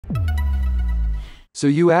So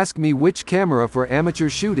you ask me which camera for amateur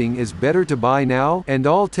shooting is better to buy now, and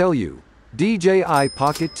I'll tell you. DJI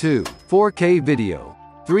Pocket 2, 4K video,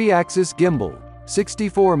 3-axis gimbal,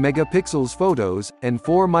 64 megapixels photos, and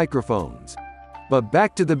 4 microphones. But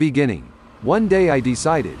back to the beginning. One day I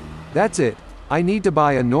decided, that's it, I need to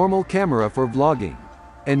buy a normal camera for vlogging.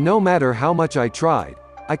 And no matter how much I tried,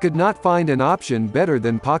 I could not find an option better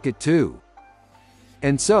than Pocket 2.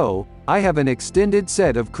 And so, I have an extended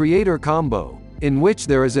set of Creator Combo, in which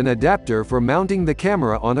there is an adapter for mounting the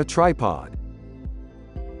camera on a tripod.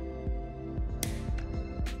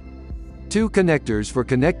 2 connectors for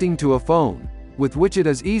connecting to a phone, with which it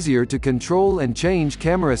is easier to control and change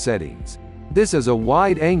camera settings. This is a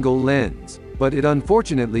wide-angle lens, but it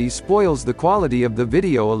unfortunately spoils the quality of the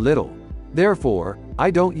video a little. Therefore, I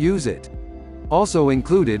don't use it. Also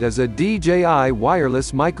included is a DJI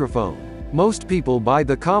wireless microphone. Most people buy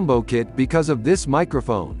the combo kit because of this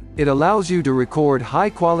microphone. It allows you to record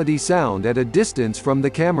high-quality sound at a distance from the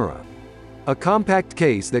camera. A compact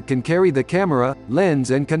case that can carry the camera,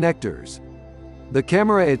 lens and connectors. The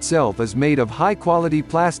camera itself is made of high-quality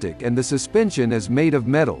plastic and the suspension is made of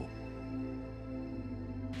metal.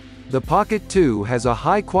 The Pocket 2 has a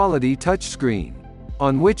high-quality touchscreen,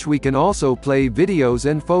 on which we can also play videos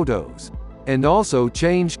and photos, and also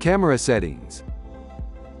change camera settings.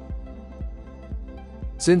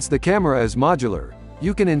 Since the camera is modular,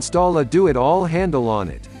 you can install a do-it-all handle on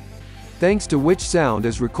it, thanks to which sound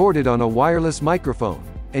is recorded on a wireless microphone,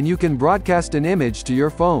 and you can broadcast an image to your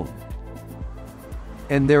phone.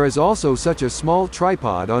 And there is also such a small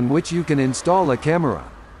tripod on which you can install a camera,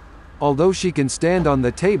 although she can stand on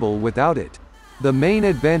the table without it. The main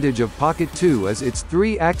advantage of Pocket 2 is its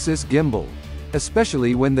 3-axis gimbal,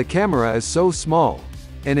 especially when the camera is so small,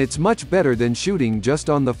 and it's much better than shooting just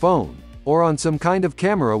on the phone, or on some kind of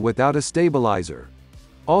camera without a stabilizer.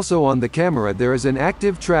 Also on the camera there is an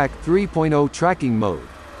Active Track 3.0 tracking mode.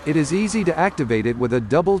 It is easy to activate it with a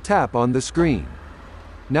double tap on the screen.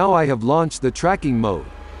 Now I have launched the tracking mode.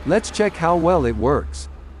 Let's check how well it works.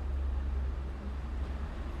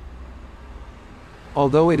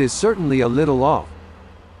 Although it is certainly a little off,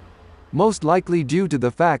 most likely due to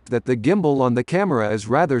the fact that the gimbal on the camera is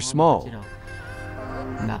rather small.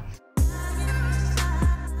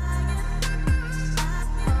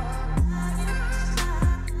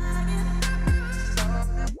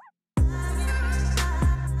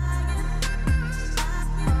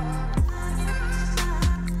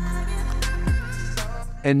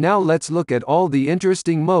 And now let's look at all the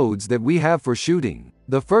interesting modes that we have for shooting.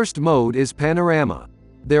 The first mode is panorama.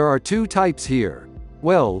 There are 2 types here.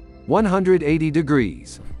 Well, 180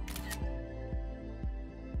 degrees.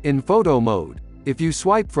 In photo mode, if you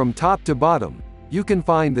swipe from top to bottom, you can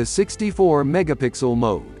find the 64 megapixel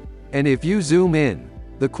mode. And if you zoom in,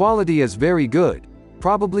 the quality is very good,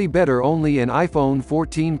 probably better only in iPhone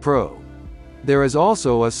 14 Pro. There is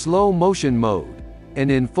also a slow motion mode,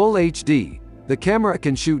 and in full HD, the camera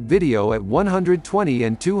can shoot video at 120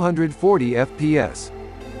 and 240 fps.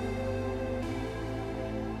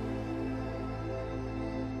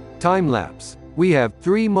 Time-lapse. We have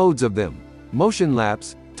 3 modes of them: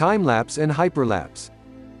 motion-lapse, time-lapse and hyperlapse.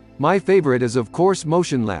 My favorite is of course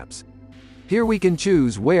motion-lapse. Here we can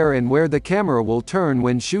choose where the camera will turn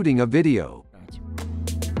when shooting a video.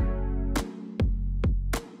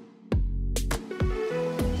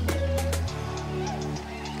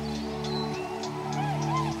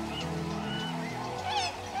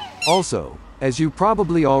 Also, as you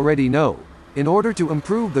probably already know, in order to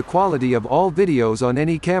improve the quality of all videos on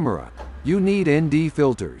any camera, you need ND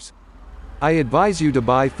filters. I advise you to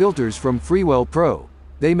buy filters from Freewell Pro.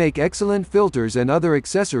 They make excellent filters and other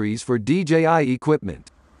accessories for DJI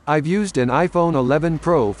equipment. I've used an iPhone 11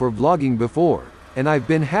 Pro for vlogging before, and I've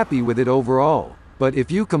been happy with it overall. But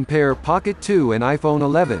if you compare Pocket 2 and iPhone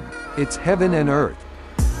 11, it's heaven and earth.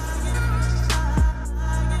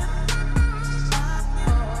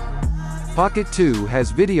 Pocket 2 has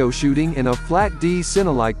video shooting in a flat D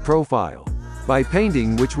cine-like profile. By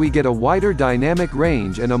painting which we get a wider dynamic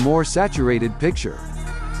range and a more saturated picture.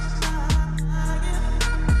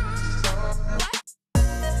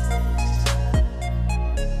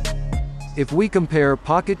 If we compare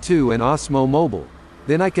Pocket 2 and Osmo Mobile,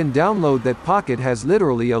 then I can download that Pocket has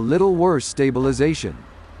literally a little worse stabilization.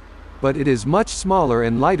 But it is much smaller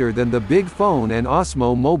and lighter than the big phone and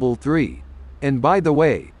Osmo Mobile 3. And by the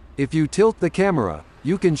way, if you tilt the camera,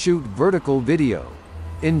 you can shoot vertical video.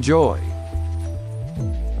 Enjoy!